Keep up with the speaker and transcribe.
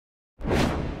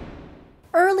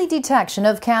Early detection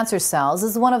of cancer cells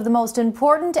is one of the most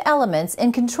important elements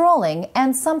in controlling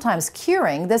and sometimes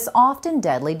curing this often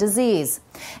deadly disease.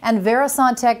 And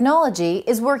Verisante technology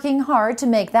is working hard to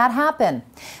make that happen.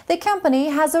 The company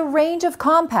has a range of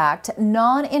compact,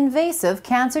 non-invasive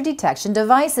cancer detection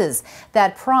devices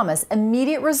that promise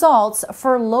immediate results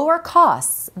for lower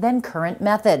costs than current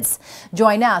methods.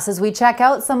 Join us as we check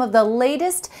out some of the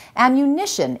latest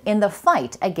ammunition in the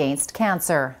fight against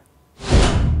cancer.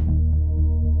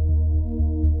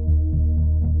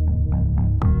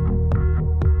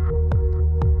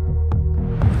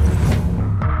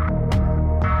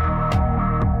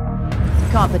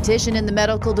 Competition in the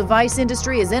medical device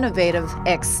industry is innovative,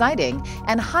 exciting,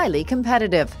 and highly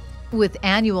competitive. With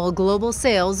annual global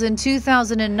sales in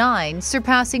 2009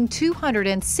 surpassing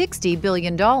 $260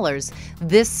 billion,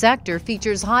 this sector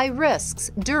features high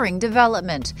risks during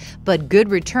development, but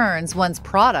good returns once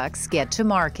products get to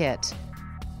market.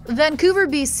 Vancouver,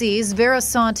 BC's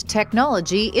Verisante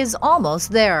technology is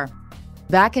almost there.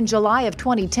 Back in July of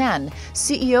 2010,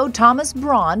 CEO Thomas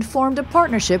Braun formed a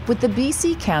partnership with the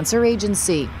BC Cancer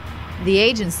Agency. The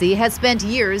agency has spent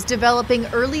years developing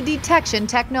early detection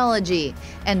technology,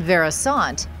 and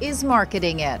Verisante is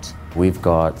marketing it. We've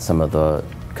got some of the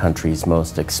country's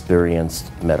most experienced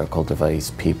medical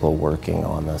device people working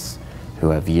on this, who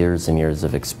have years and years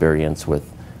of experience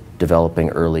with developing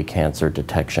early cancer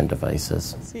detection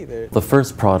devices. The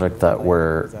first product that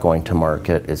we're going to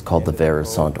market is called the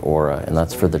Verisante Aura, and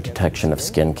that's for the detection of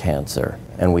skin cancer.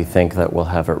 And we think that we'll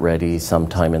have it ready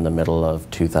sometime in the middle of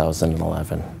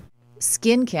 2011.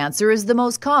 Skin cancer is the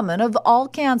most common of all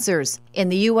cancers. In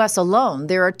the U.S. alone,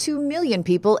 there are 2 million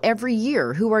people every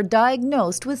year who are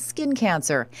diagnosed with skin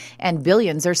cancer, and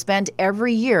billions are spent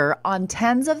every year on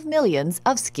tens of millions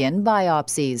of skin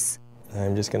biopsies.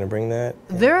 I'm just going to bring that.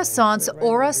 Verisante's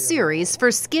Aura series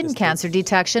for skin cancer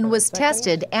detection was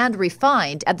tested and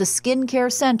refined at the Skin Care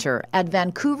Center at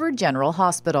Vancouver General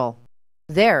Hospital.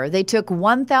 There, they took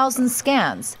 1,000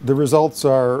 scans. The results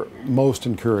are most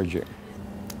encouraging.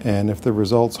 And if the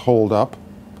results hold up,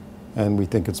 and we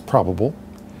think it's probable,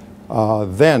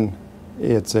 then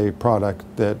it's a product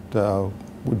that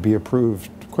would be approved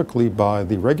quickly by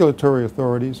the regulatory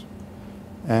authorities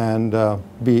and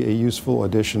be a useful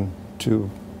addition to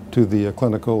the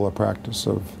clinical practice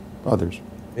of others.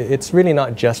 It's really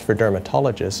not just for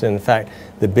dermatologists. In fact,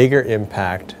 the bigger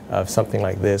impact of something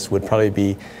like this would probably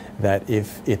be that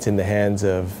if it's in the hands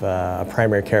of a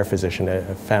primary care physician,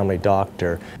 a family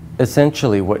doctor.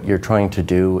 Essentially, what you're trying to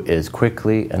do is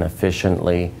quickly and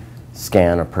efficiently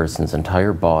scan a person's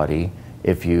entire body.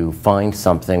 If you find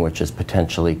something which is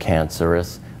potentially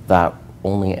cancerous, that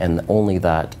only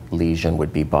that lesion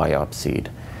would be biopsied.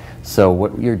 So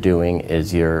what you're doing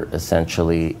is you're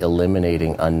essentially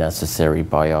eliminating unnecessary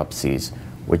biopsies,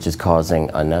 which is causing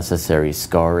unnecessary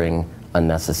scarring,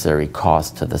 unnecessary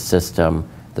cost to the system.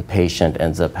 The patient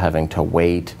ends up having to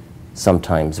wait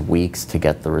sometimes weeks to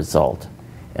get the result,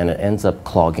 and it ends up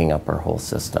clogging up our whole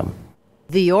system.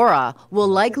 The Aura will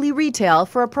likely retail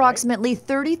for approximately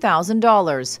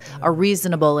 $30,000, a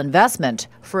reasonable investment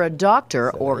for a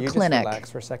doctor or clinic.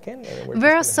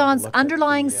 Verisante's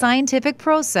underlying scientific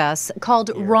process,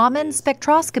 called Raman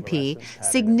spectroscopy,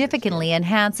 significantly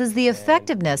enhances the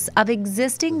effectiveness of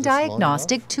existing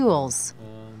diagnostic tools.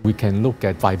 We can look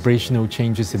at vibrational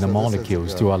changes in the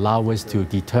molecules to allow us to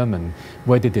determine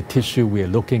whether the tissue we are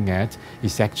looking at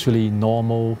is actually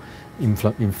normal,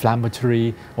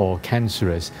 inflammatory, or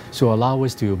cancerous. So allow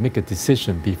us to make a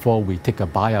decision before we take a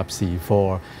biopsy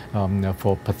for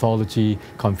pathology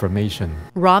confirmation.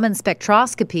 Raman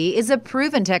spectroscopy is a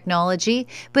proven technology,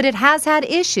 but it has had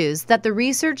issues that the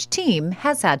research team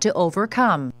has had to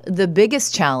overcome. The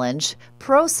biggest challenge,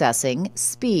 processing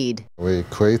speed. We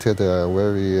created a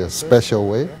very special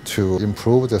way to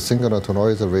improve the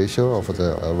signal-to-noise ratio of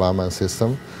the Raman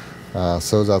system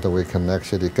so that we can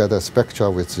actually get a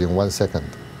spectra within 1 second.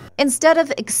 Instead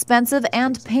of expensive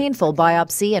and painful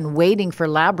biopsy and waiting for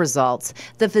lab results,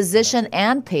 the physician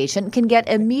and patient can get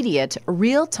immediate,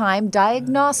 real-time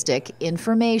diagnostic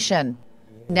information.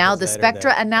 Now the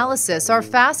spectra analysis are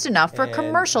fast enough for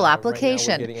commercial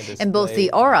application in both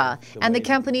the Aura and the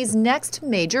company's next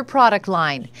major product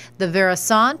line, the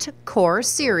Verisante Core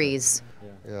series.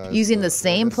 Using the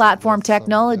same platform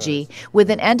technology with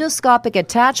an endoscopic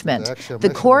attachment, the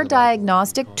Core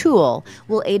diagnostic tool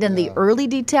will aid in the early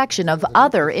detection of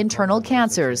other internal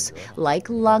cancers, like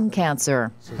lung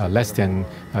cancer. Less than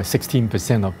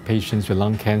 16% of patients with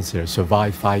lung cancer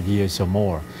survive 5 years or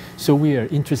more. So we are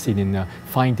interested in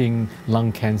finding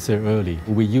lung cancer early.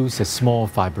 We use a small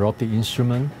fiber optic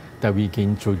instrument that we can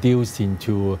introduce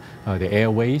into the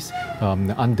airways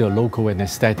under local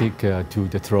anesthetic to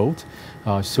the throat.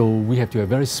 So we have to have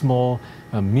very small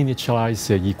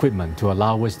miniaturized equipment to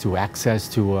allow us to access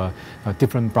to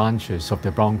different branches of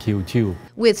the bronchial tube.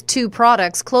 With 2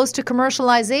 products close to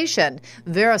commercialization,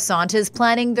 Verisante is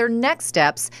planning their next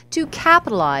steps to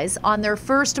capitalize on their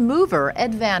first mover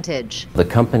advantage. The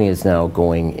company is now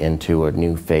going into a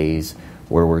new phase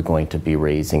where we're going to be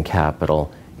raising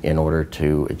capital in order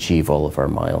to achieve all of our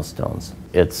milestones.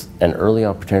 It's an early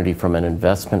opportunity from an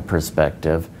investment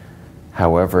perspective.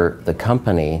 However, the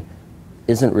company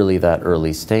isn't really that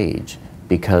early stage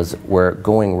because we're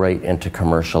going right into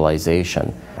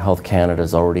commercialization. Health Canada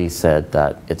has already said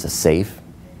that it's a safe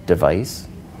device,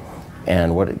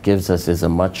 and what it gives us is a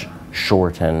much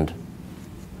shortened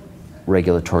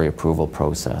regulatory approval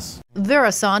process.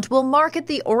 Verisante will market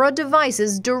the Aura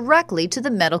devices directly to the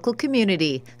medical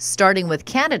community, starting with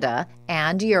Canada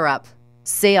and Europe.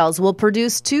 Sales will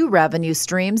produce 2 revenue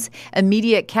streams: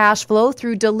 immediate cash flow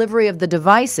through delivery of the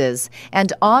devices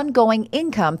and ongoing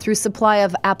income through supply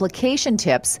of application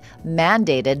tips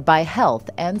mandated by health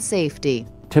and safety.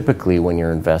 Typically, when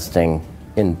you're investing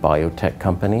in biotech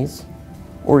companies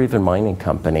or even mining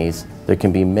companies, there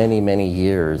can be many, many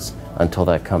years until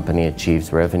that company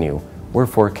achieves revenue. We're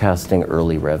forecasting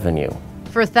early revenue.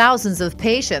 For thousands of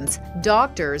patients,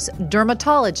 doctors,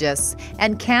 dermatologists,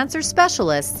 and cancer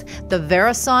specialists, the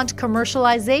Verisante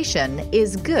commercialization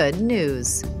is good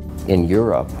news. In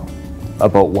Europe,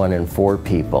 about 1 in 4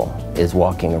 people is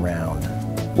walking around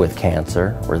with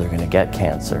cancer, or they're going to get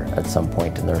cancer at some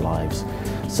point in their lives.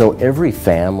 So every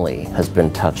family has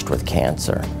been touched with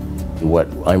cancer. What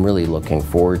I'm really looking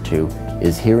forward to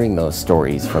is hearing those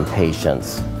stories from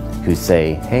patients who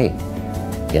say, hey,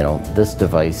 you know, this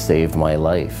device saved my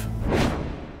life.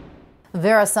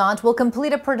 Verisante will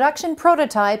complete a production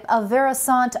prototype of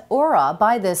Verisante Aura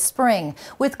by this spring,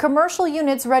 with commercial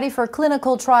units ready for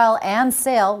clinical trial and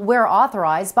sale where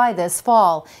authorized by this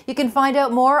fall. You can find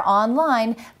out more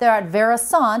online. They're at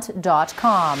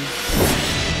verisante.com.